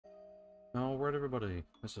Alright everybody,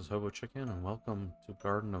 this is Hobo Chicken and welcome to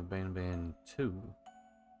Garten of Banban 2.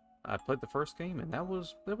 I played the first game and that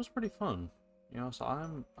was pretty fun. You know, so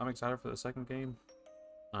I'm excited for the second game.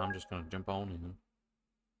 I'm just gonna jump on in.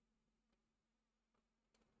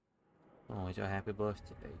 Oh, it's a happy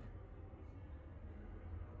birthday.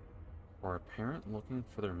 For a parent looking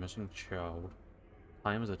for their missing child,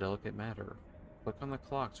 time is a delicate matter. Click on the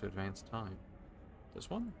clock to advance time. This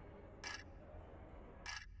one?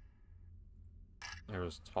 There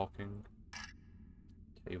was talking.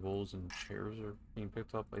 Tables and chairs are being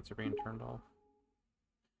picked up, lights are being turned off.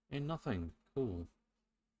 And nothing. Cool.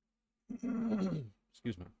 Excuse me.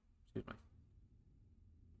 Excuse me.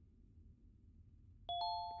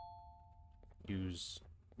 Use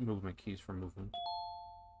movement keys for movement.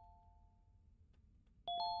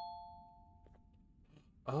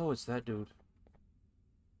 Oh, it's that dude.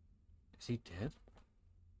 Is he dead?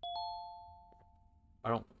 I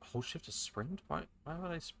don't hold shift to sprint? Why would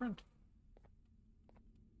I sprint?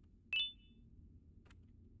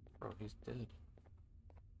 Bro, he's dead.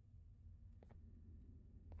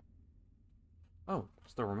 Oh,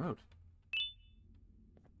 it's the remote.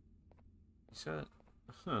 He said,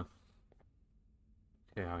 huh.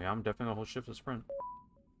 Okay, yeah, I'm definitely gonna hold shift to sprint.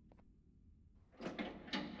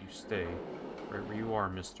 You stay right where you are,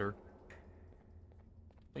 mister.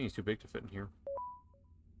 I think he's too big to fit in here.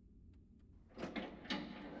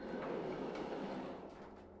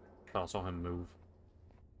 I saw him move.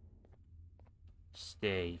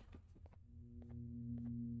 Stay.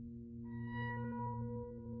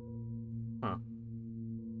 Huh.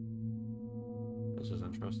 This is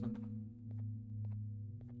interesting.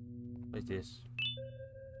 Like this.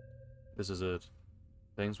 This is it.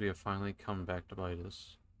 Things we have finally come back to bite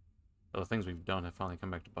us. The things we've done have finally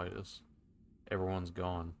come back to bite us. Everyone's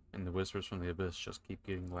gone, and the whispers from the abyss just keep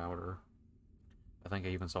getting louder. I think I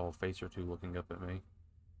even saw a face or two looking up at me.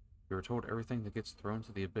 We were told everything that gets thrown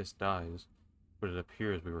to the abyss dies, but it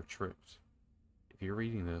appears we were tricked. If you're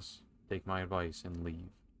reading this, take my advice and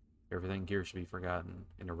leave. Everything here should be forgotten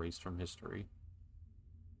and erased from history.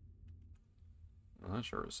 Well, that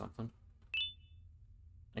sure is something.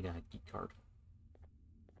 I got a geek card.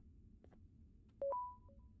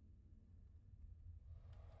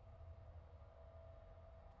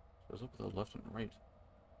 Goes up to the left and right.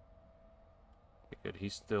 Okay, good.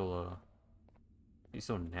 He's still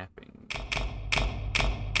napping.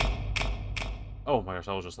 Oh my gosh,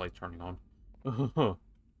 I was just like turning on.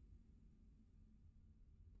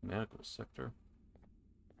 Medical sector.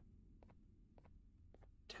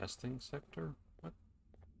 Testing sector? What?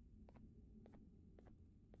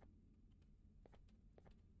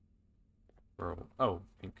 Bro. Oh,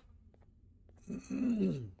 pink.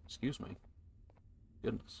 Excuse me.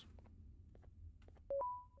 Goodness.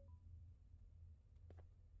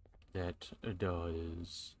 That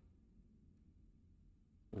does...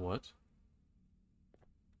 What?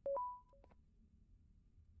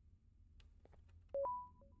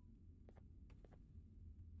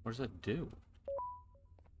 What does that do?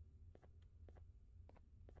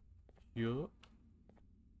 Yup.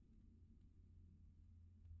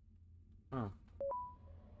 Oh.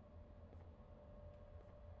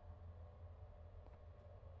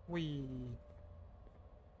 Wee.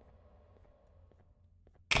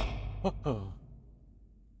 Oh.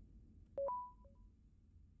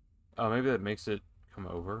 Oh, maybe that makes it come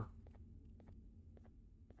over.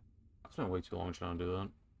 I spent way too long trying to do that.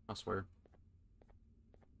 I swear.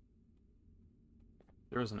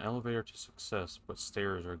 There is an elevator to success, but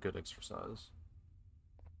stairs are good exercise.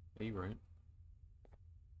 Are you right?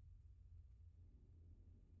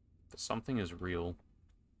 Something is real.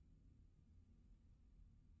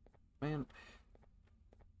 Man,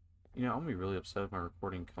 you know, I'm gonna be really upset if my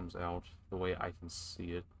recording comes out the way I can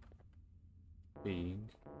see it being.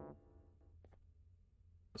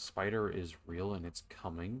 The spider is real and it's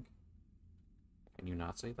coming. Can you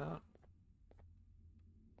not say that?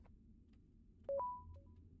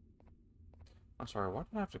 I'm sorry, why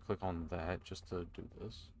did I have to click on that just to do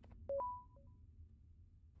this?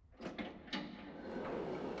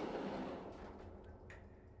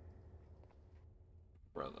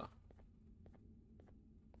 Brother.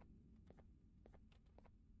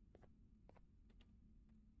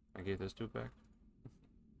 I gave this dude back.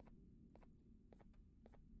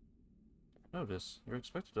 Notice, you're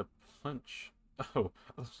expected to punch... Oh,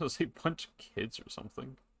 I was supposed to say punch kids or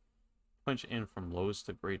something. Punch in from lowest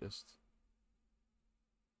to greatest.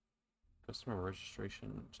 Customer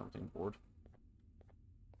registration something board.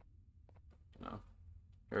 No.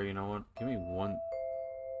 Here, you know what? Give me one...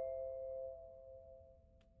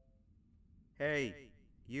 Hey,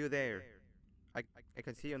 you there. I I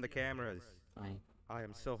can see you on the cameras. I... I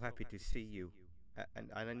am so happy to see you.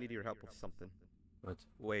 And I need your help with something. What?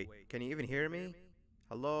 Wait, can you even hear me?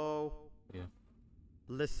 Hello? Yeah.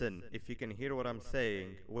 Listen, if you can hear what I'm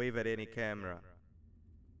saying, wave at any camera.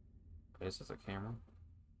 Wait, is this a camera?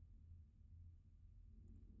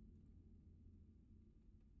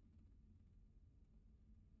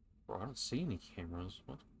 Bro, I don't see any cameras.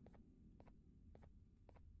 What?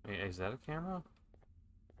 Wait, is that a camera?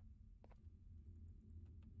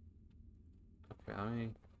 Okay, let me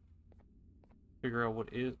figure out what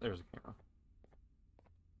is... There's a camera.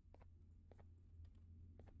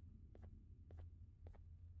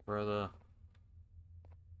 Brother.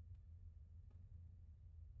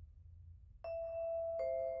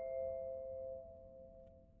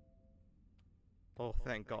 Oh,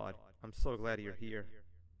 thank God. I'm so glad you're here.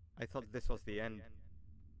 I thought this was the end.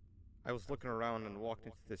 I was looking around and walked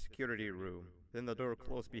into the security room. Then the door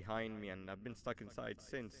closed behind me and I've been stuck inside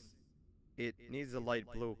since. It needs a light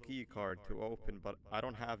blue key card to open, but I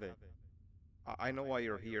don't have it. I know why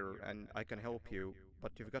you're here and I can help you,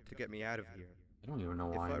 but you've got to get me out of here. I don't even know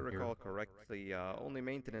If why I I'm here. recall correctly, only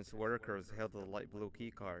maintenance workers held the light blue key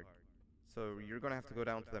card. So you're gonna have to go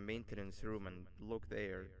down to the maintenance room and look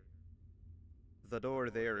there. The door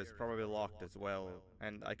there is probably locked as well,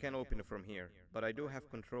 and I can't open it from here, but I do have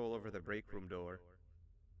control over the break room door.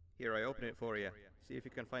 Here, I open it for you. See if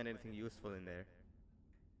you can find anything useful in there.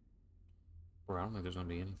 Bro, I don't think there's gonna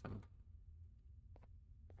be anything.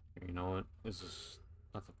 You know what? This is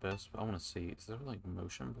not the best, but I want to see. Is there like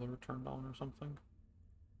motion blur turned on or something?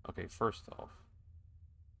 Okay, first off,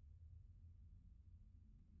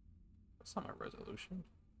 that's not my resolution.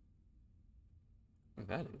 I think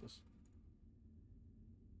that is.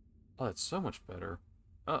 Oh, that's so much better.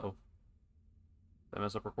 Uh-oh. Did I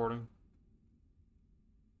mess up recording?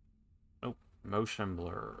 Nope. Motion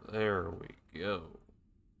blur. There we go.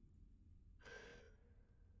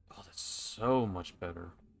 Oh, that's so much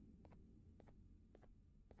better.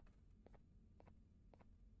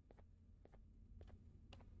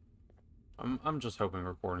 I'm just hoping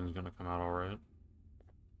recording's gonna come out alright.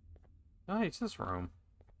 Oh, it's this room.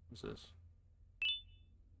 What's this?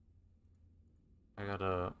 I got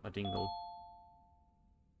a dingle.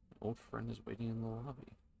 An old friend is waiting in the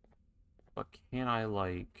lobby. But can I,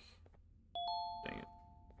 like... Dang it.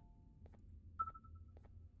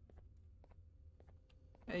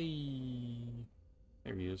 Hey!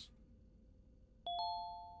 There he is.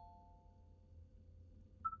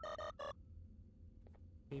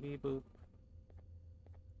 Beep beep boop.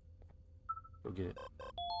 Go get it.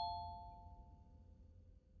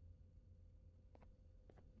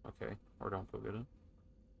 Okay, or don't go get it.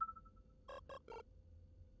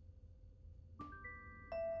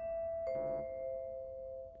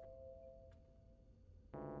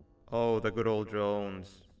 Oh, the good old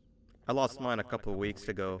drones. I lost mine a couple of weeks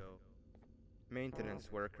ago.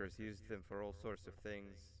 Maintenance workers used them for all sorts of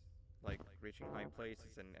things, like reaching high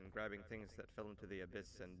places and grabbing things that fell into the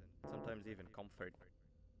abyss and sometimes even comfort.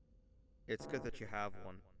 It's good that you have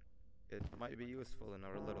one. It might be useful in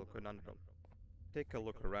our little conundrum. Take a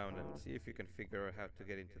look around and see if you can figure out how to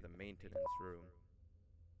get into the maintenance room.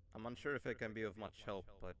 I'm unsure if it can be of much help,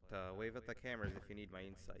 but wave at the cameras if you need my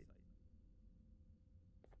insight.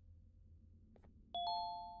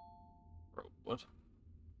 Bro, what?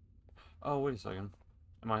 Oh, wait a second.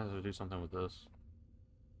 I might have to do something with this.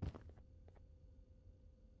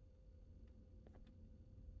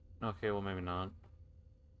 Okay, well, maybe not.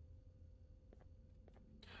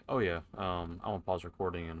 Oh, yeah. I want to pause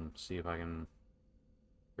recording and see if I can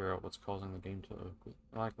figure out what's causing the game to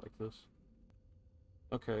act like this.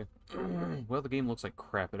 Okay. Well, the game looks like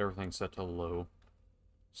crap, but everything's set to low.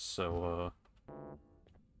 So,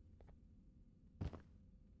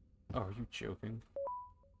 Oh, are you joking?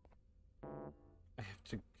 I have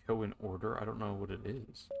to go in order? I don't know what it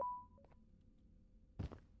is.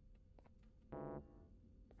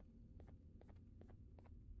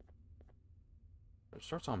 It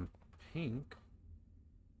starts on pink.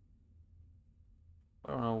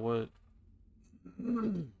 I don't know what...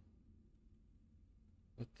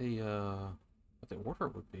 what the order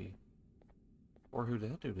would be. Or who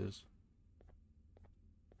that dude is.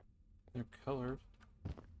 They're colored.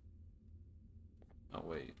 Oh,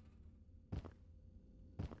 wait.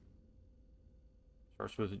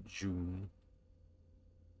 Starts with June.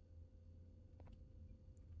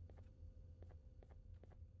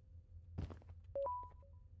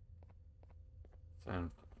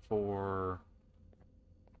 Then 4...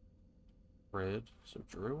 red. So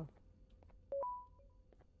Drew?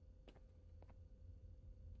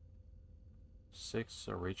 6,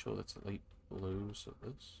 so Rachel, that's light blue, so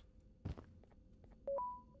this.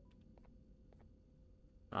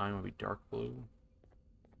 9 would be dark blue.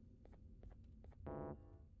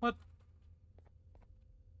 What?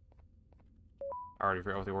 I already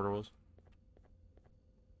forgot what the order was.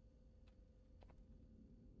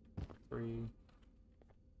 3,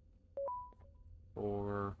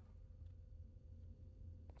 4,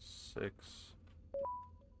 6.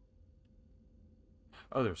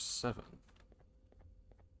 Oh, there's 7.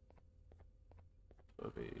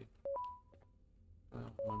 So it'd be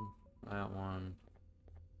that one.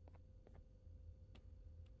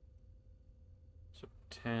 So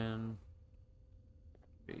 10.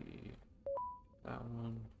 Be that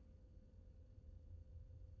one.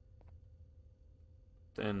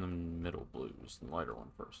 Then the middle blues, the lighter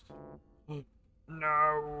one first. No,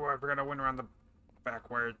 I forgot I went around the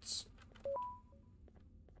backwards.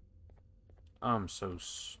 I'm so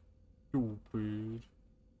stupid.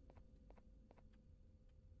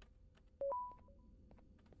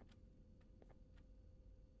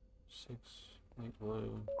 Six, light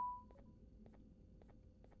blue.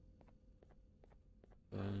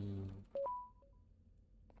 Then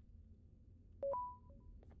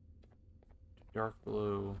dark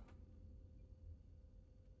blue.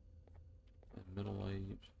 And middle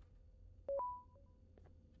light.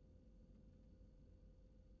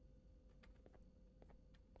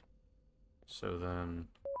 So then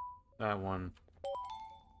that one.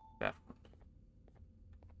 That one.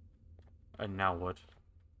 And now what?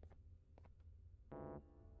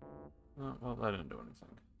 Well, that didn't do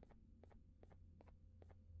anything.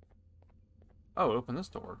 Oh, open this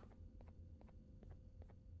door.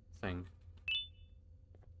 Thing.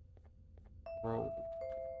 Bro.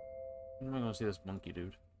 When am I gonna see this monkey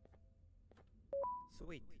dude?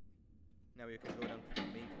 Sweet. Now you can go down to the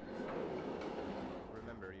maintenance room.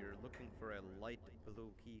 Remember, you're looking for a light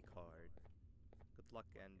blue key card. Good luck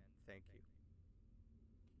and thank you.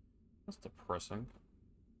 That's depressing.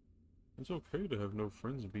 It's okay to have no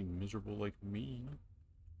friends and be miserable like me.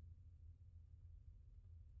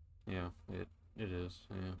 Yeah, it is,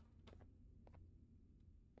 yeah.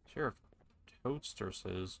 Sheriff Toadster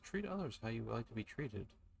says, treat others how you would like to be treated.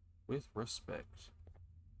 With respect.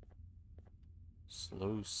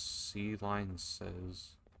 Slow Sea Line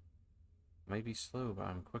says, may be slow, but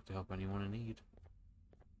I'm quick to help anyone in need.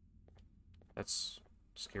 That's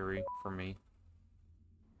scary for me.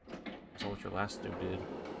 That's what your last dude did.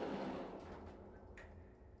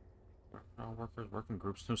 Workers, working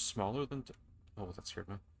groups no smaller than oh, that scared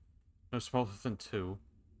me. No smaller than 2.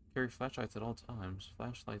 Carry flashlights at all times.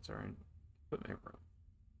 Flashlights are in equipment room.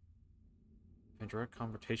 In direct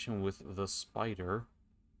confrontation with the spider.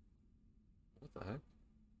 What the heck?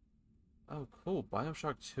 Oh, cool.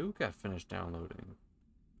 Bioshock 2 got finished downloading.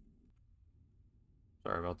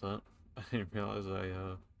 Sorry about that. I didn't realize I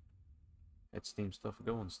had Steam stuff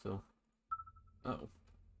going still. Oh.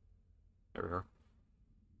 There we are.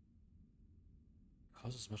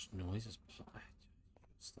 Cause as much noise as possible.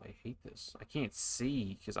 I hate this. I can't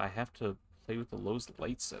see because I have to play with the lowest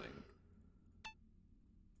light setting.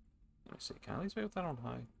 Let me see. Can I at least play with that on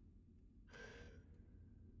high?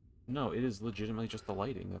 No, it is legitimately just the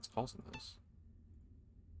lighting that's causing this.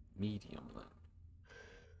 Medium then.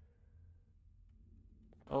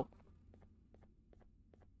 Oh.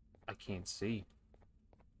 I can't see.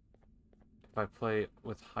 If I play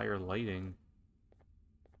with higher lighting,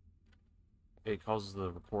 it causes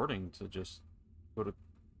the recording to just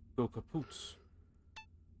go kapoots.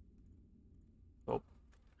 Oh.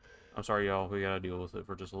 I'm sorry, y'all. We gotta deal with it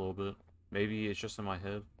for just a little bit. Maybe it's just in my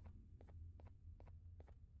head.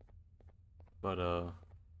 But, on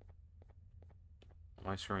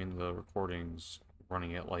my screen, the recording's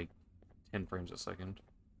running at, like, 10 frames a second.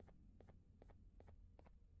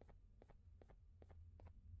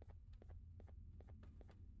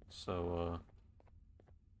 So,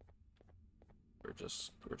 we're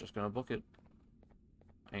just gonna book it.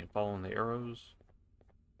 I ain't following the arrows.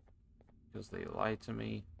 Because they lied to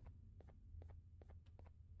me.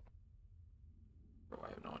 Bro, I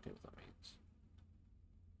have no idea what that means.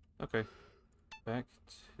 Okay. Back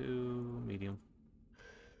to medium.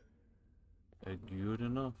 Good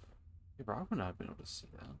enough. Yeah, bro, I would not have been able to see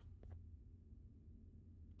that.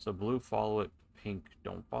 So blue, follow it. Pink,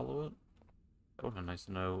 don't follow it. That would have been nice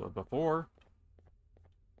to know before.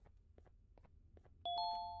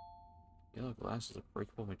 Yellow glass is a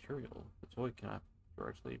breakable material. The toy cannot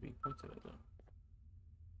directly be pointed at them.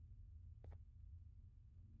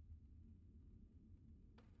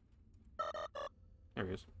 There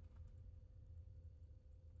he is.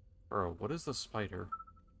 Bro, what is the spider?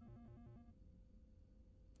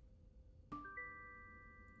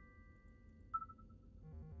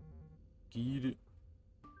 Geed.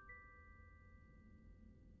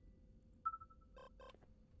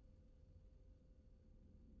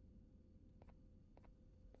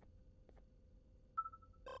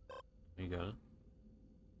 got it.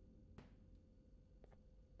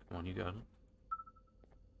 Come on, you got it.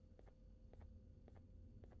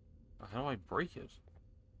 How do I break it?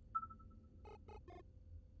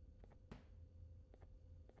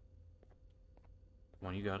 Come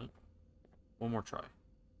on, you got it. One more try.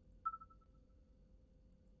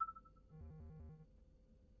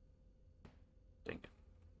 Dang it.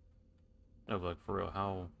 No, but like, for real,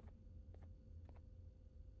 how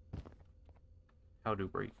do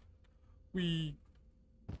break? Wee.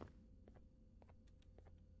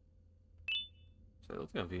 So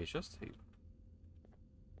let's get a VHS tape.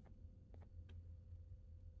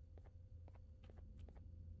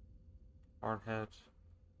 Hard hat.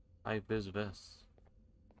 High vis vest.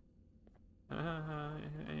 Yeah.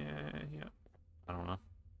 I don't know.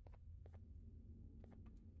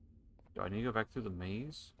 Do I need to go back through the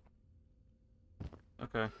maze?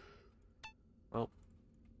 Okay. Well,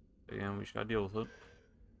 again, we just gotta deal with it.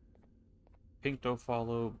 Pink do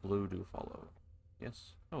follow, blue do follow.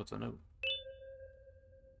 Yes? Oh, it's a note.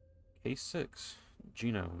 Case 6.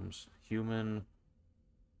 Genomes. Human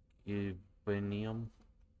Evanium.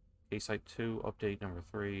 Case Site 2. Update number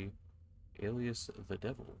 3. Alias the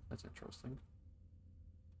Devil. That's interesting.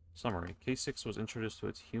 Summary. Case 6 was introduced to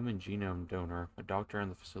its human genome donor, a doctor in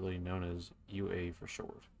the facility known as UA for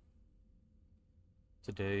short.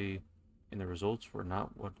 Today, and the results were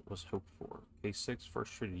not what was hoped for. Case 6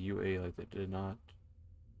 first treated UA like they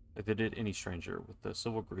did any stranger, with a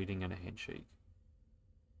civil greeting and a handshake.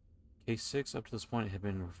 Case 6 up to this point had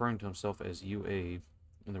been referring to himself as UA,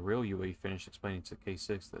 and the real UA finished explaining to Case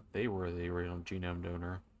 6 that they were the original genome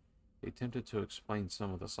donor. They attempted to explain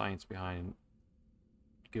some of the science behind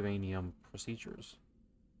Gavanium procedures.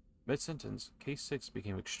 Mid-sentence, Case 6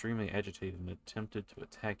 became extremely agitated and attempted to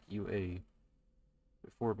attack UA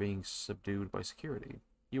before being subdued by security.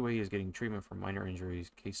 UA is getting treatment for minor injuries.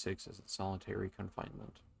 Case 6 is in solitary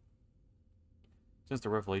confinement. Since the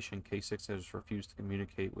revelation, Case 6 has refused to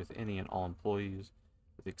communicate with any and all employees,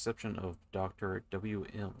 with the exception of Dr.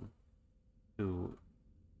 W.M., whom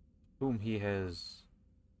he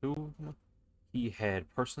had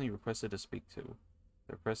personally requested to speak to.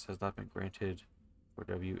 The request has not been granted for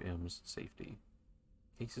W.M.'s safety.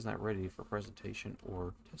 Case is not ready for presentation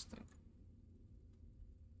or testing.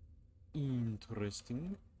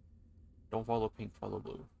 Interesting. Don't follow pink, follow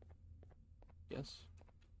blue. Yes?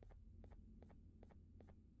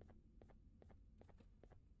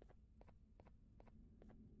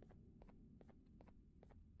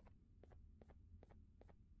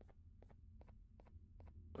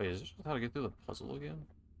 Wait, is this just how to get through the puzzle again?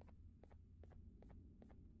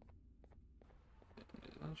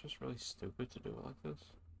 Isn't it just really stupid to do it like this?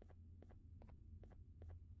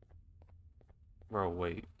 Bro,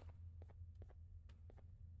 wait.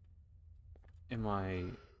 Am I...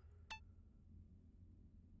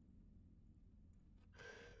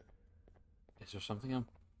 Is there something I'm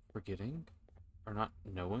forgetting? Or not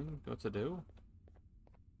knowing what to do?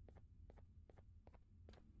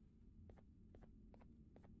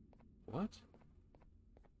 What?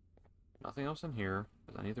 Nothing else in here,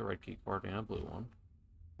 because I need the red key card and a blue one.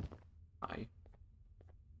 Hi.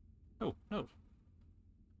 Oh, note.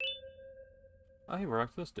 Oh, hey, we're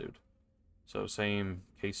back to this dude. So, same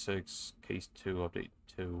Case 6, Case 2, Update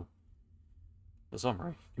 2. The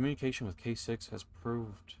summary. Communication with Case 6 has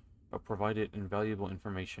provided invaluable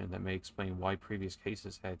information that may explain why previous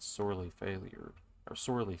cases had sorely failed,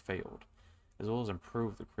 as well as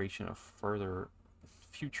improve the creation of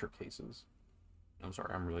future cases. I'm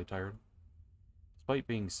sorry, I'm really tired. Despite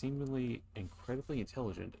being seemingly incredibly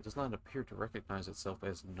intelligent, it does not appear to recognize itself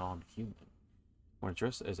as non-human. When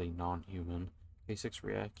addressed as a non-human, K6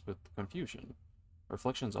 reacts with confusion.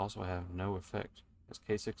 Reflections also have no effect, as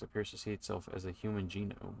K6 appears to see itself as a human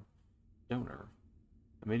genome donor.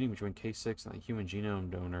 A meeting between K6 and the human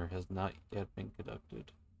genome donor has not yet been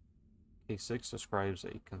conducted. K6 describes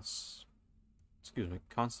a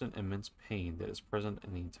constant immense pain that is present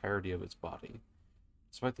in the entirety of its body.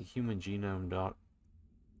 Despite the human genome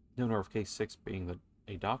donor of K6 being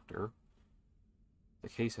a doctor, the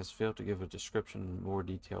case has failed to give a description in more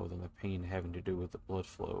detail than the pain having to do with the blood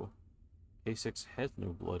flow. K6 has no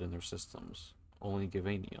blood in their systems, only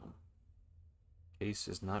Gavanium. Case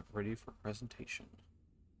is not ready for presentation.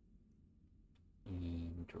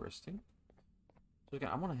 Interesting. So again,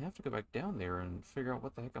 I'm gonna have to go back down there and figure out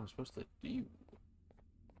what the heck I'm supposed to do.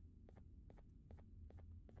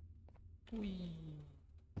 Whee!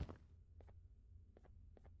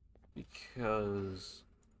 Because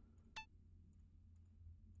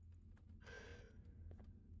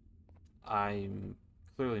I'm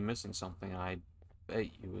clearly missing something. I bet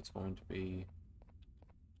you it's going to be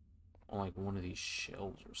on like one of these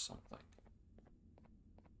shelves or something.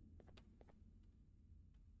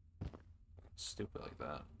 Stupid like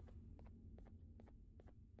that.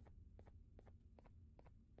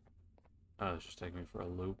 Oh, it's just taking me for a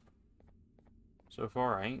loop. So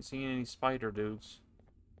far, I ain't seen any spider dudes.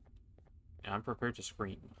 And I'm prepared to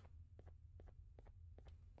scream.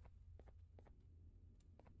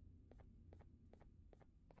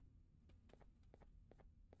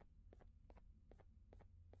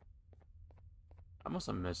 I must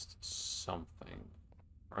have missed something,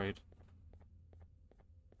 right?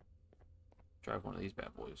 Drive one of these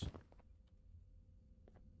bad boys.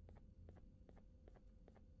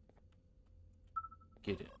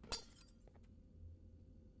 Get it.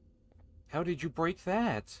 How did you break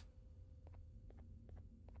that?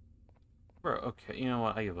 Bro, okay, you know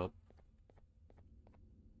what? I give up.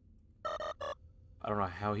 I don't know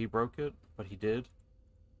how he broke it, but he did.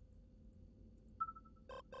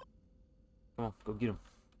 Come on, go get him.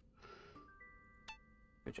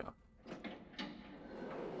 Good job.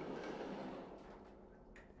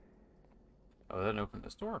 Oh, that didn't open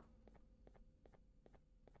this door.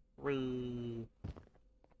 Whee!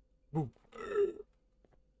 Boom!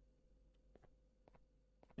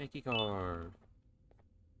 Mickey card.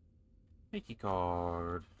 Mickey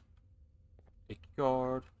card. Mickey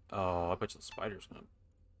card. Oh, I bet you the spider's gonna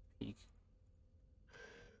peek.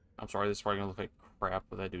 I'm sorry, this is probably gonna look like crap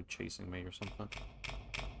with that dude chasing me or something.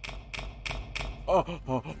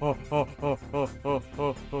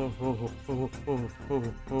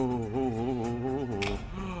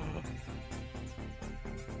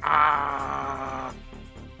 Ah!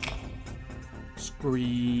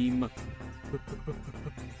 Scream.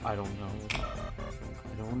 I don't know.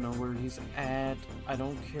 I don't know where he's at. I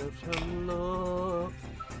don't care to look.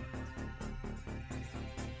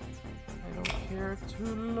 I don't care to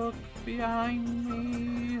look behind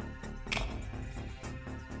me.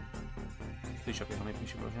 Please show behind me. Please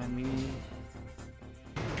show behind me.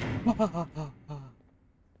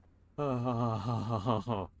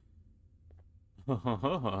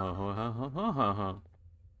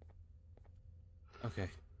 Okay.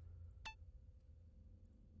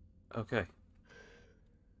 Okay.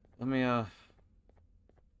 Let me,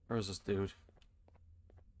 where is this dude?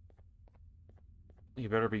 You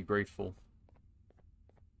better be grateful.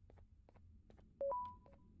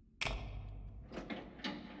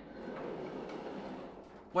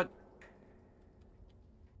 What?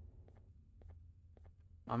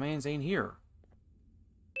 My man's ain't here.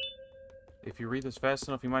 If you read this fast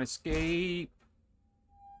enough, you might escape.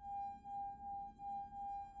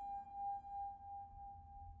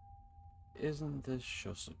 Isn't this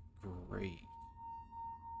just great?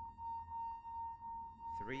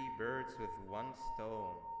 3 birds with 1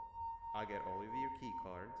 stone. I get all of your key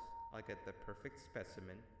cards, I get the perfect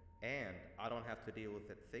specimen, and I don't have to deal with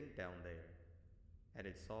that thing down there. And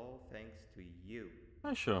it's all thanks to you.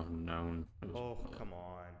 I should have known. Oh, come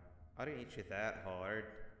on. I didn't hit you that hard.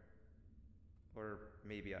 Or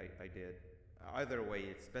maybe I did. Either way,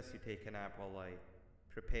 it's best you take a nap while I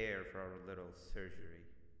prepare for our little surgery.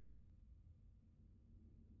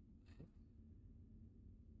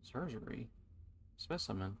 Surgery?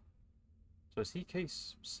 Specimen? So is he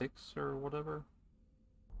case 6 or whatever?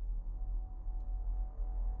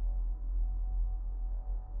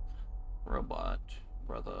 Robot,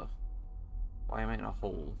 brother. Why am I in a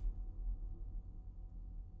hole?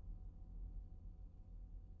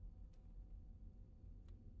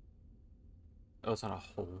 Oh, it's not a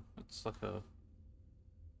hole. It's like a...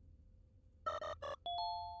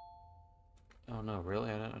 Oh no, really?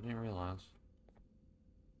 I didn't realize.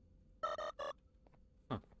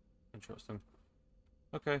 Huh. Interesting.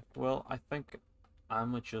 Okay, well, I think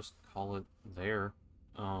I'm gonna just call it there.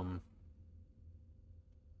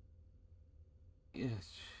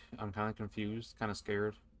 Yes, I'm kind of confused, kind of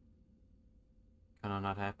scared, kind of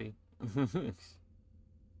not happy. This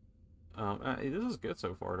is good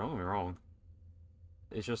so far, don't get me wrong.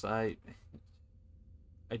 It's just I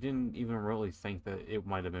didn't even really think that it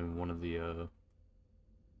might have been one of the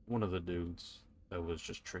dudes that was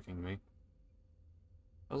just tricking me.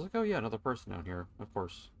 I was like, oh yeah, another person down here. Of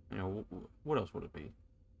course, you know, what else would it be?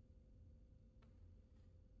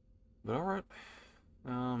 But all right,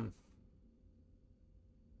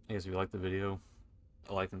 I guess if you liked the video,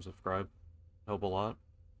 like and subscribe. Help a lot.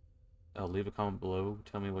 Leave a comment below.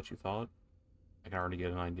 Tell me what you thought. I can already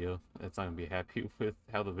get an idea. It's not gonna be happy with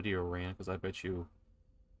how the video ran because I bet you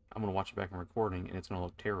I'm gonna watch it back in recording and it's gonna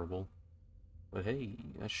look terrible. But hey,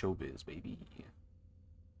 that's showbiz, baby.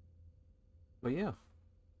 But yeah,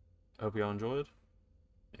 I hope y'all enjoyed,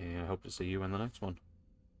 and I hope to see you in the next one.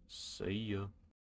 See ya.